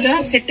 ನನ್ಗೆ ಇವಾಗ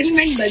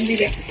ಸೆಟಲ್ಮೆಂಟ್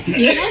ಬಂದಿದೆ,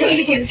 ಏನಾದ್ರು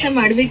ಒಂದು ಕೆಲಸ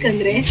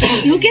ಮಾಡ್ಬೇಕಂದ್ರೆ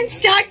you can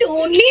start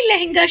only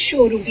lehenga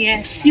showroom,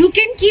 you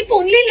can keep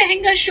only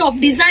lehenga shop,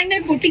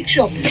 designer boutique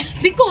shop.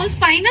 Because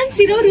finance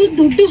ಇರೋರು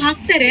ದುಡ್ಡು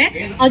ಹಾಕ್ತಾರೆ,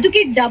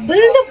 ಅದಕ್ಕೆ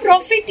double the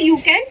profit you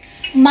can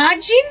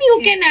margin you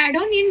can add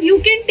on in you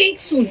can take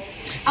soon.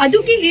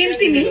 ಅದಕ್ಕೆ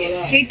ಹೇಳ್ತೀನಿ,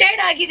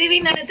 ರಿಟೈರ್ಡ್ ಆಗಿದೀವಿ,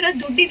 ನನ್ನ ಹತ್ರ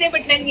ದುಡ್ಡಿದೆ,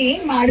 but ನನ್ಗೆ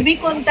ಏನ್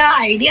ಮಾಡ್ಬೇಕು ಅಂತ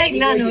ಐಡಿಯಾ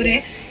ಇಲ್ಲ ಅನ್ನೋರೆ,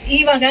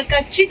 ಇವಾಗ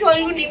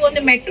ಖಚಿತವಾಗ್ಲೂ ನೀವು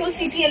ಒಂದು ಮೆಟ್ರೋ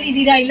ಸಿಟಿಯಲ್ಲಿ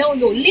ಇದ್ದೀರಾ, ಇಲ್ಲ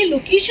ಒಂದು ಒಳ್ಳೆ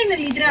ಲೊಕೇಶನ್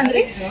ಅಲ್ಲಿ ಇದ್ದೀರಾ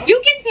ಅಂದ್ರೆ you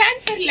can plan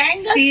for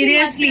lehenga.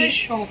 Seriously,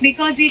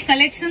 because ಈ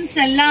ಕಲೆಕ್ಷನ್ಸ್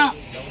ಎಲ್ಲ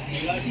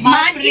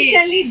ಮಾರ್ಕೆಟ್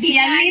ಅಲ್ಲಿ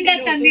ಎಲ್ಲಿಂದ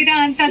ತಂದಿರಾ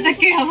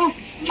ಅಂತದಕ್ಕೆ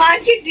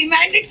market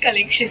demanded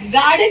collection,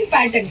 garden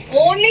pattern,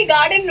 only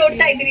garden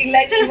ನೋಡ್ತಾ ಇದೀರಿ, ಇಲ್ಲ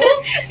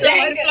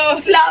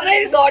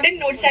ಫ್ಲವರ್ ಗಾರ್ಡನ್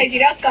ನೋಡ್ತಾ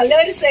ಇದ್ದೀರಾ,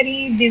 ಕಲರ್ ಸರಿ,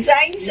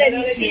 ಡಿಸೈನ್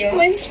ಸರಿ,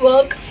 ಸೀಕ್ವೆನ್ಸ್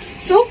ವರ್ಕ್.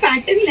 ಸೊ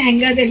ಪ್ಯಾಟರ್ನ್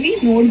ಲೆಹಂಗಾದಲ್ಲಿ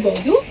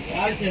ನೋಡಬಹುದು.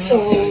 So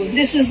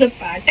this is the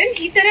pattern.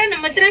 ಈ ತರ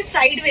ನಮ್ಮ ಹತ್ರ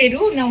ಸೈಡ್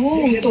ವೇರು ನಾವು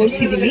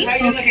ತೋರಿಸಿದೀವಿ.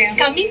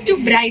 Coming to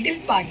bridal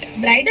part,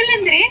 bridal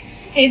ಅಂದ್ರೆ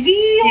ಹೆವಿ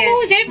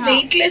ಇದೆ,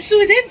 ವೆಯ್ಟ್ಲೆಸ್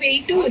ಇದೆ,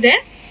 ವೆಯ್ಟು ಇದೆ.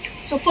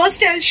 So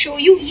first I will show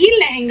you ಈ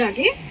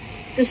ಲೆಹಂಗಾಗೆ.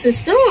 This is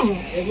the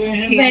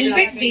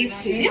velvet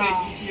based.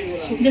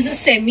 So this is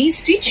semi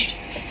stitched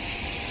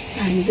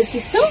and this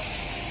is the.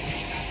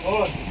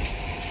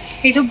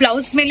 ಇದು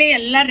ಬ್ಲೌಸ್ ಮೇಲೆ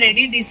ಎಲ್ಲ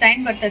ready design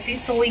ಬರ್ತೈತಿ.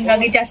 So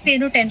ಹಿಂಗಾಗಿ ಜಾಸ್ತಿ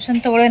ಏನು ಟೆನ್ಷನ್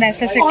ತಗೊಳ್ಳೋ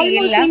ನೆಸೆಸಿಟಿ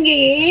ಇಲ್ಲ, ನಿಮ್ಗೆ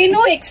ಏನು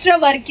ಎಕ್ಸ್ಟ್ರಾ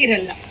ವರ್ಕ್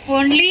ಇರಲ್ಲ,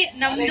 ಓನ್ಲಿ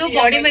ನಮ್ದು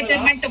ಬಾಡಿ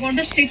ಮೆಜರ್ಮೆಂಟ್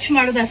ತಗೊಂಡು ಸ್ಟಿಚ್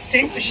ಮಾಡೋದು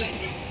ಅಷ್ಟೇ.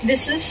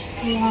 ದಿಸ್ ಇಸ್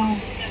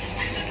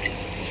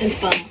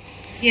ಸ್ವಲ್ಪ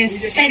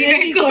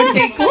ಎನರ್ಜಿ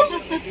ಕೊಡ್ಬೇಕು.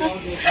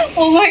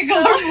 ಓ ಮೈ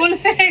god,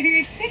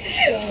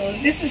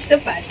 this is the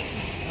pattern.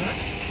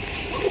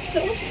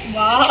 So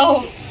wow.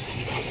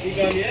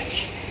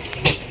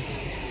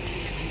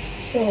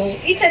 So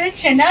ಈ ತರ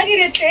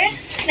ಚೆನ್ನಾಗಿರುತ್ತೆ.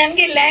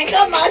 ನಮ್ಗೆ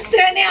ಲೆಹಂಗಾ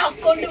ಮಾತ್ರನೇ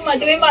ಹಾಕೊಂಡು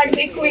ಮದುವೆ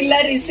ಮಾಡ್ಬೇಕು, ಇಲ್ಲ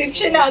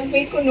ರಿಸೆಪ್ಷನ್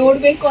ಆಗ್ಬೇಕು,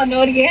 ನೋಡ್ಬೇಕು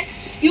ಅನ್ನೋರ್ಗೆ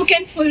you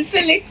can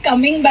fulfil it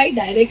coming by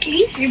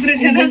directly. ಇಬ್ರು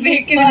ಜನ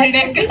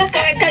ಬೇಕಿದೆ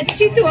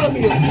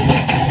ಖಚಿತವಾಗ್ಲು.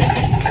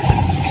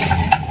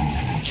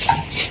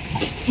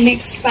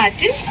 Next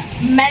pattern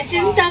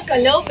magenta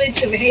colour with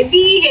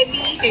heavy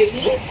heavy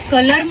heavy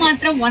colour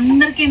ಮಾತ್ರ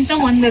ಒಂದಕ್ಕಿಂತ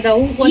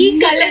ಒಂದದಾವು. ಈ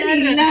ಕಲರ್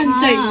ಇಲ್ಲ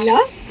ಅಂತ ಇಲ್ಲ,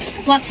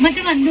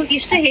 ಮತ್ತೆ ಒಂದು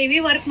ಇಷ್ಟ heavy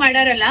work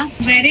ಮಾಡಾರಲ್ಲ,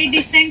 very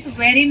decent,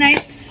 very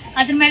nice.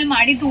 ಅದ್ರ ಮೇಲೆ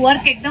ಮಾಡಿದ್ದು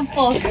ವರ್ಕ್ ಎಕ್ದಮ್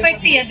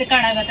ಪರ್ಫೆಕ್ಟ್ ಎದ್ದು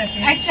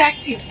ಕಾಣಾಗತ್ತೆ,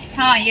 ಅಟ್ರಾಕ್ಟಿವ್.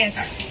 ಹಾ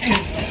ಎಸ್,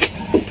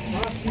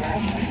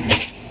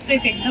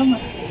 ಎಕ್ದಮ್.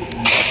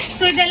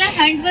 ಸೊ ಇದೆಲ್ಲ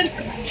hand work,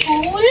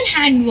 full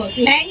hand work.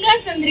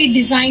 Lehengas ಅಂದ್ರೆ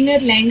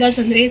ಡಿಸೈನರ್ ಲೆಹಂಗಾಸ್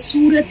ಅಂದ್ರೆ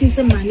Surat is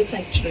a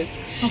manufacturer.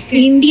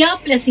 India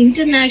plus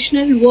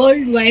international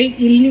world wide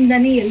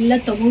ಇಲ್ಲಿಂದಾನೇ ಎಲ್ಲ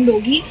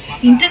ತಗೊಂಡೋಗಿ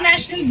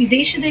ಇಂಟರ್ನ್ಯಾಷನಲ್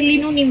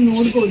ವಿದೇಶದಲ್ಲಿನೂ ನೀವು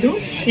ನೋಡ್ಬೋದು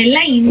ಎಲ್ಲ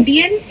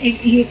ಇಂಡಿಯನ್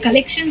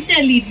ಕಲೆಕ್ಷನ್ಸ್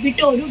ಅಲ್ಲಿ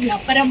ಇಟ್ಬಿಟ್ಟು ಅವರು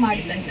ವ್ಯಾಪಾರ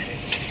ಮಾಡ್ತಾ ಇದ್ದಾರೆ.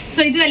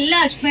 ಸೊ ಇದು ಎಲ್ಲ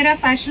Ajmera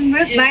fashion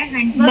work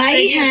by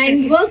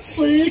hand work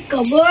full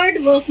covered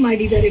work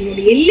ಮಾಡಿದ್ದಾರೆ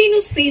ನೋಡಿ, ಎಲ್ಲಿನೂ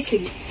ಸ್ಪೇಸ್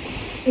ಇಲ್ಲ.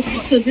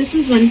 So this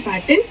is one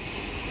pattern.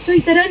 So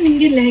ಈ ತರ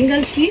ನಿಮ್ಗೆ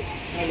ಲೆಹಂಗಾಸ್ಗೆ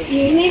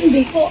ಏನೇನ್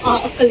ಬೇಕೋ ಆ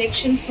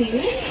ಕಲೆಕ್ಷನ್ಸ್ ನೀವು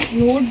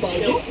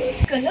ನೋಡ್ಬೋದು.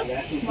 ಕಲರ್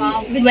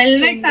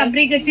ವೆಲ್ವೆಟ್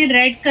ಫ್ಯಾಬ್ರಿಕ್ ಐತಿ,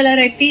 ರೆಡ್ ಕಲರ್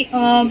ಐತಿ.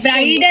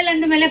 ಬ್ರೈಡಲ್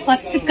ಅಂದ ಮೇಲೆ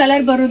ಫಸ್ಟ್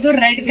ಕಲರ್ ಬರೋದು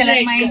ರೆಡ್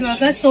ಕಲರ್ ಮೈಂಡ್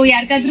ಒಳಗ. ಸೊ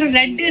ಯಾರಿಗಾದ್ರೂ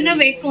ರೆಡ್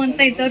ಬೇಕು ಅಂತ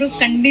ಇದ್ದವರು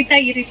ಖಂಡಿತ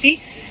ಈ ರೀತಿ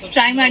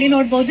ಟ್ರೈ ಮಾಡಿ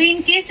ನೋಡ್ಬೋದು.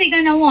 ಇನ್ ಕೇಸ್ ಈಗ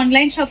ನಾವು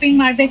ಆನ್ಲೈನ್ ಶಾಪಿಂಗ್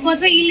ಮಾಡ್ಬೇಕು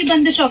ಅಥವಾ ಇಲ್ಲಿ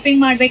ಬಂದು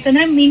ಶಾಪಿಂಗ್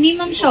ಮಾಡ್ಬೇಕಂದ್ರೆ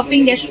ಮಿನಿಮಮ್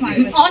ಶಾಪಿಂಗ್ ಎಷ್ಟು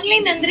ಮಾಡ್ಬೇಕು?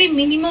 ಆನ್ಲೈನ್ ಅಂದ್ರೆ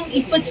ಮಿನಿಮಮ್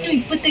 20 to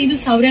 25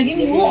 ಸಾವಿರಗೆ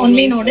ನೀವು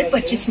ಆನ್ಲೈನ್ ಆರ್ಡರ್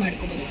ಪರ್ಚೇಸ್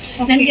ಮಾಡ್ಕೋಬಹುದು.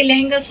 ನನಗೆ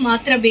ಲೆಹಂಗಾಸ್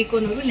ಮಾತ್ರ ಬೇಕು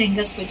ಅನ್ನೋರು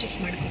ಲೆಹಂಗಾಸ್ ಪರ್ಚೇಸ್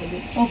ಮಾಡ್ಕೋಬಹುದು.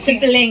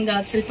 ಸ್ವಲ್ಪ ಲೆಹಂಗಾ,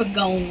 ಸ್ವಲ್ಪ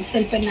ಗೌನ್,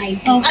 ಸ್ವಲ್ಪ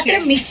ನೈಟ್ ಆತರ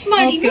ಮಿಕ್ಸ್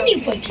ಮಾಡಿ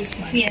ನೀವು ಪರ್ಚೇಸ್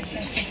ಮಾಡಿ.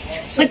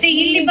 ಮತ್ತೆ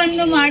ಇಲ್ಲಿ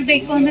ಬಂದು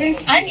ಮಾಡ್ಬೇಕು ಅಂದ್ರೆ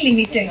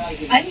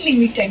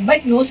unlimited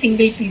but no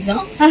single piece.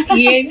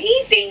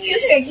 Anything you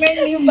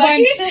segment ನೀವು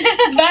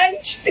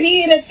ಬಂಚ್ 3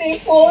 ಇರುತ್ತೆ,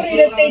 4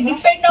 ಇರುತ್ತೆ.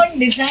 Depend on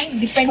design,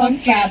 depend on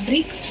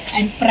fabric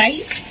and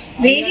price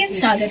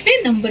variance ಆಗುತ್ತೆ.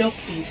 Number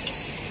of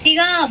pieces.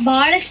 ಈಗ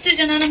ಬಹಳಷ್ಟು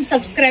ಜನ ನಮ್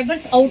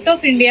ಸಬ್ಸ್ಕ್ರೈಬರ್ಸ್ ಔಟ್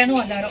ಆಫ್ ಇಂಡಿಯಾನು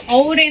ಅದಾರ.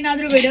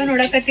 ಅವ್ರೇನಾದ್ರು video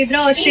ನೋಡಕತ್ತಿದ್ರ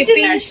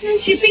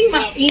shipping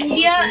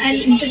India and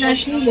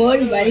international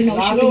world wide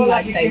ನಾವು ಶಿಪ್ಪಿಂಗ್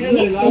ಮಾಡ್ತಾ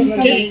ಇದ್ದೀವಿ.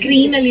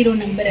 ಸ್ಕ್ರೀನ್ ಅಲ್ಲಿರೋ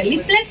ನಂಬರ್ ಅಲ್ಲಿ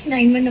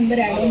 +91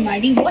 ನಂಬರ್ ಆಡ್ ಆನ್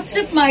ಮಾಡಿ,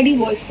 ವಾಟ್ಸ್ಆಪ್ ಮಾಡಿ,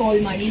 ವಾಯ್ಸ್ ಕಾಲ್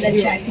ಮಾಡಿ, ಇಲ್ಲ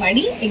ಚಾಟ್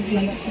ಮಾಡಿ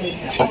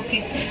ಓಕೆ.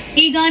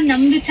 ಈಗ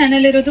ನಮ್ದು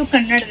ಚಾನೆಲ್ ಇರೋದು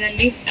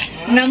ಕನ್ನಡದಲ್ಲಿ.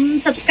 ನಮ್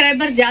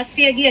ಸಬ್ಸ್ಕ್ರೈಬರ್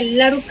ಜಾಸ್ತಿಯಾಗಿ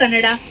ಎಲ್ಲರೂ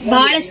ಕನ್ನಡ.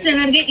 ಬಹಳಷ್ಟು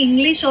ಜನರಿಗೆ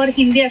ಇಂಗ್ಲಿಷ್ ಅವ್ರ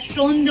ಹಿಂದಿ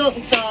ಅಷ್ಟೊಂದು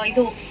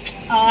ಇದು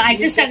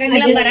ಅಡ್ಜಸ್ಟ್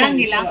ಆಗಂಗಿಲ್ಲ,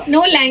 ಬರಂಗಿಲ್ಲ. No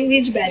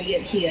language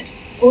barrier here.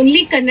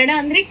 Only Kannada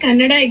ಅಂದ್ರೆ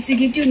ಕನ್ನಡ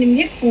ಎಕ್ಸಿಕ್ಯೂಟಿವ್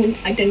ನಿಮ್ಗೆ ಫೋನ್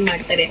ಅಟೆಂಡ್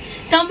ಮಾಡ್ತಾರೆ.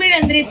 ತಮಿಳ್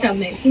ಅಂದ್ರೆ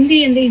ತಮಿಳ್, ಹಿಂದಿ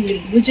ಅಂದ್ರೆ ಹಿಂದಿ,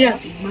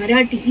 ಗುಜರಾತಿ,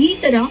 ಮರಾಠಿ, ಈ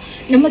ತರ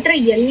ನಮ್ಮ ಹತ್ರ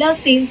ಎಲ್ಲಾ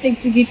ಸೇಲ್ಸ್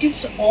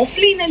ಎಕ್ಸಿಕ್ಯೂಟಿವ್ಸ್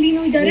ಆಫ್ಲೈನ್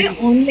ಅಲ್ಲಿನೂ ಇದ್ದಾರೆ,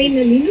 ಆನ್ಲೈನ್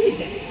ಅಲ್ಲಿನೂ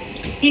ಇದ್ದಾರೆ.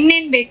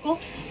 ಇನ್ನೇನ್ ಬೇಕು?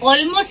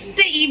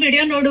 ಆಲ್ಮೋಸ್ಟ್ ಈ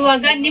ವಿಡಿಯೋ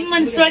ನೋಡುವಾಗ ನಿಮ್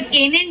ಮನ್ಸೊಳಗೆ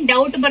ಏನೇನ್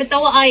ಡೌಟ್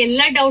ಬರ್ತಾವೋ ಆ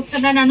ಎಲ್ಲಾ ಡೌಟ್ಸ್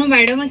ಅನ್ನ ನಾನು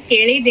ಮೇಡಮ್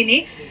ಕೇಳಿದೀನಿ.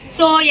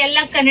 ಸೊ ಎಲ್ಲ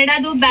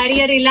ಕನ್ನಡದು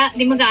ಬ್ಯಾರಿಯರ್ ಇಲ್ಲ,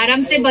 ನಿಮಗ್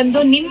ಆರಾಮ್ಸೆ ಬಂದು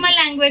ನಿಮ್ಮ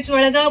ಲ್ಯಾಂಗ್ವೇಜ್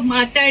ಒಳಗ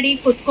ಮಾತಾಡಿ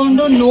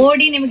ಕುತ್ಕೊಂಡು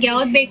ನೋಡಿ ನಿಮ್ಗೆ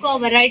ಯಾವ್ದು ಬೇಕೋ ಆ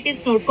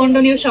ವೆರೈಟೀಸ್ ನೋಡ್ಕೊಂಡು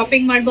ನೀವು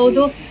ಶಾಪಿಂಗ್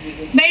ಮಾಡಬಹುದು.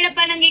 ಬೇಡಪ್ಪ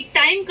ನಂಗೆ ಈಗ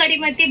ಟೈಮ್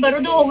ಕಡಿಮೆ,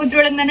 ಬರೋದು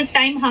ಹೋಗೋದ್ರೊಳಗೆ ನನಗ್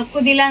ಟೈಮ್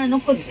ಹಾಕೋದಿಲ್ಲ, ನಾನು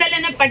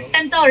ಕುತ್ತಲೇನ ಪಟ್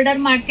ಅಂತ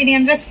ಆರ್ಡರ್ ಮಾಡ್ತೀನಿ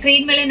ಅಂದ್ರೆ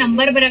ಸ್ಕ್ರೀನ್ ಮೇಲೆ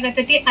ನಂಬರ್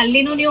ಬರಾಕತ್ತೈತಿ,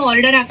 ಅಲ್ಲಿನೂ ನೀವು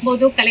ಆರ್ಡರ್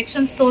ಹಾಕ್ಬಹುದು.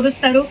 ಕಲೆಕ್ಷನ್ಸ್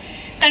ತೋರಿಸ್ತಾರು,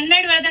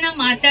 ಕನ್ನಡ ಒಳಗನ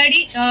ಮಾತಾಡಿ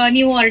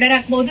ನೀವು ಆರ್ಡರ್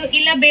ಹಾಕ್ಬಹುದು.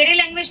 ಇಲ್ಲ ಬೇರೆ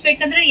ಲ್ಯಾಂಗ್ವೇಜ್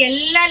ಬೇಕಂದ್ರೆ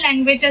ಎಲ್ಲಾ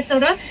ಲ್ಯಾಂಗ್ವೇಜಸ್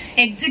ಅವರ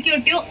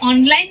ಎಕ್ಸಿಕ್ಯೂಟಿವ್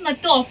ಆನ್ಲೈನ್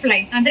ಮತ್ತು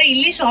ಆಫ್ಲೈನ್ ಅಂದ್ರೆ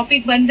ಇಲ್ಲಿ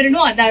ಶಾಪಿಂಗ್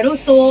ಬಂದ್ರು ಅದಾರು.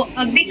 ಸೊ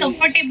ಅಗ್ದಿ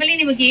ಕಂಫರ್ಟೇಬಲಿ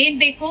ನಿಮಗೆ ಏನ್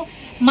ಬೇಕು.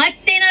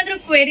 ಮತ್ತೇನಾದ್ರೂ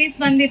ಕ್ವೆರೀಸ್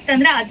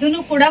ಬಂದಿತ್ತಂದ್ರೆ ಅದನ್ನು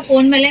ಕೂಡ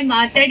ಫೋನ್ ಮೇಲೆ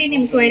ಮಾತಾಡಿ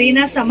ನಿಮ್ ಕ್ವೆರಿನ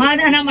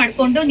ಸಮಾಧಾನ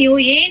ಮಾಡ್ಕೊಂಡು ನೀವು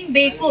ಏನ್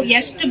ಬೇಕು,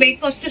 ಎಷ್ಟು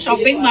ಬೇಕು ಅಷ್ಟು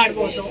ಶಾಪಿಂಗ್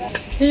ಮಾಡಬಹುದು.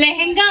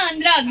 ಲೆಹೆಂಗಾ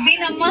ಅಂದ್ರ ಅಗ್ದಿ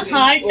ನಮ್ಮ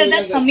ಹಾರ್ಟ್ ದ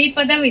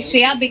ಸಮೀಪದ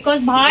ವಿಷಯ. ಬಿಕಾಸ್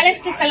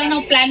ಬಹಳಷ್ಟು ಸಲ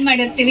ನಾವು ಪ್ಲಾನ್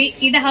ಮಾಡಿರ್ತೀವಿ,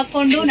 ಇದ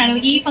ಹಾಕೊಂಡು ನಾನು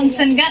ಈ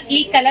ಫಂಕ್ಷನ್ ಗ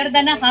ಈ ಕಲರ್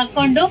ದನ್ನ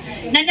ಹಾಕೊಂಡು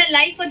ನನ್ನ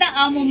ಲೈಫ್ ದ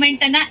ಆ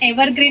ಮೂಮೆಂಟ್ ಅನ್ನ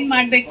ಎವರ್ ಗ್ರೀನ್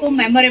ಮಾಡ್ಬೇಕು,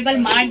 ಮೆಮೊರೇಬಲ್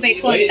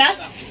ಮಾಡ್ಬೇಕು ಅಂತ.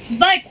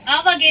 ಬಟ್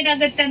ಅವಾಗ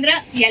ಏನಾಗತ್ತೆ ಅಂದ್ರ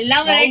ಎಲ್ಲಾ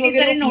ವೆರೈಟೀಸ್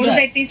ಅಲ್ಲಿ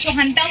ನೋಡೋದೈತಿ. ಸೊ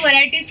ಅಂತ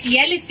ವೆರೈಟೀಸ್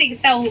ಎಲ್ಲಿ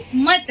ಸಿಗ್ತಾವು,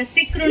 ಮತ್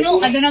ಸಿಕ್ರು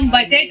ಅದು ನಮ್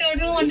ಬಜೆಟ್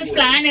ಒಳಗೂ ಒಂದು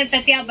ಪ್ಲಾನ್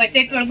ಇರ್ತೈತಿ, ಆ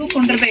ಬಜೆಟ್ ಒಳಗೂ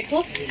ಕೊಂಡಿರ್ಬೇಕು.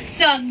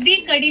 ಸೊ ಅಗ್ದಿ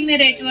ಕಡಿಮೆ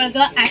ರೇಟ್ ಒಳಗ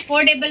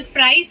ಅಫೋರ್ಡೆಬಲ್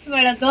ಪ್ರೈಸ್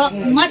ಒಳಗ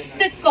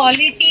ಮಸ್ತ್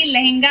ಕ್ವಾಲಿಟಿ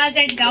ಲೆಹೆಂಗಾಸ್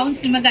ಅಂಡ್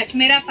ಗೌನ್ಸ್ ನಿಮಗ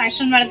ಅಜ್ಮೇರಾ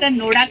ಫ್ಯಾಷನ್ ಒಳಗ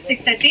ನೋಡಾಕ್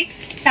ಸಿಗ್ತೈತಿ.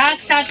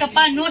 ಸಾಕಪ್ಪ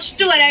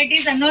ಅನ್ನೋಷ್ಟು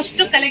ವೆರೈಟೀಸ್,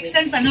 ಅನ್ನೋಷ್ಟು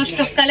ಕಲೆಕ್ಷನ್ಸ್,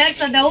 ಅನ್ನೋಷ್ಟು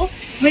ಕಲರ್ಸ್ ಅದಾವು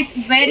with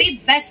very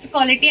best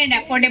quality and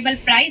affordable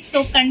price.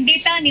 So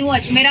ಖಂಡಿತ ನೀವು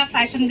ಅಜ್ಮೇರಾ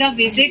ಫ್ಯಾಷನ್ ಗ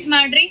ವಿಸಿಟ್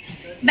ಮಾಡ್ರಿ.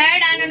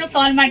 ಬೇಡ ನಾನು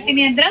ಕಾಲ್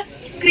ಮಾಡ್ತೀನಿ ಅಂದ್ರ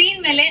ಸ್ಕ್ರೀನ್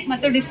ಮೇಲೆ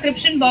ಮತ್ತು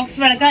ಡಿಸ್ಕ್ರಿಪ್ಷನ್ ಬಾಕ್ಸ್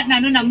ಒಳಗ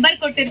ನಾನು ನಂಬರ್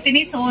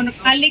ಕೊಟ್ಟಿರ್ತೀನಿ. ಸೊ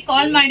ಅಲ್ಲಿ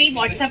ಕಾಲ್ ಮಾಡಿ,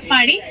 ವಾಟ್ಸ್ಆಪ್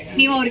ಮಾಡಿ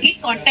ನೀವು ಅವ್ರಿಗೆ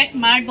ಕಾಂಟ್ಯಾಕ್ಟ್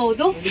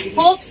ಮಾಡಬಹುದು.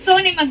 ಹೋಪ್ ಸೊ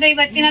ನಿಮಗ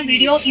ಇವತ್ತಿನ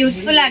ವಿಡಿಯೋ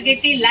ಯೂಸ್ಫುಲ್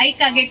ಆಗೈತಿ,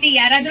 ಲೈಕ್ ಆಗೈತಿ.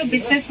 ಯಾರಾದ್ರೂ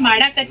ಬಿಸ್ನೆಸ್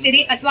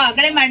ಮಾಡಾಕತ್ತೀರಿ ಅಥವಾ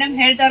ಆಗಲೇ ಮೇಡಮ್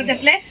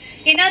ಹೇಳ್ದವ್ರಗತ್ಲೆ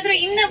ಏನಾದ್ರೂ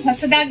ಇನ್ನು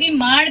ಹೊಸದಾಗಿ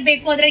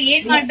ಮಾಡ್ಬೇಕು ಆದ್ರೆ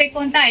ಏನ್ ಮಾಡ್ಬೇಕು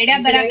ಅಂತ ಐಡಿಯಾ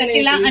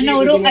ಬರಾಕತ್ತಿಲ್ಲ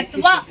ಅನ್ನೋರು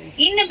ಅಥವಾ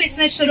ಇನ್ನು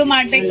ಬಿಸ್ನೆಸ್ ಶುರು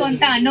ಮಾಡ್ಬೇಕು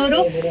ಅಂತ ಅನ್ನೋರು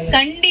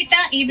ಖಂಡಿತ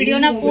ಈ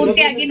ವಿಡಿಯೋನ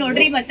ಪೂರ್ತಿಯಾಗಿ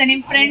ನೋಡ್ರಿ. ಮತ್ತೆ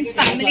ನಿಮ್ ಫ್ರೆಂಡ್ಸ್,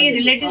 ಫ್ಯಾಮಿಲಿ,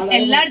 ರಿಲೇಟಿವ್ಸ್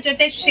ಎಲ್ಲಾರ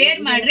ಜೊತೆ ಶೇರ್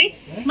ಮಾಡ್ರಿ.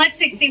 ಮತ್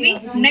ಸಿಗ್ತೀವಿ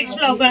ನೆಕ್ಸ್ಟ್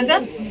ವ್ಲಾಗ್ ಒಳಗ.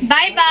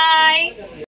 ಬಾಯ್ ಬಾಯ್.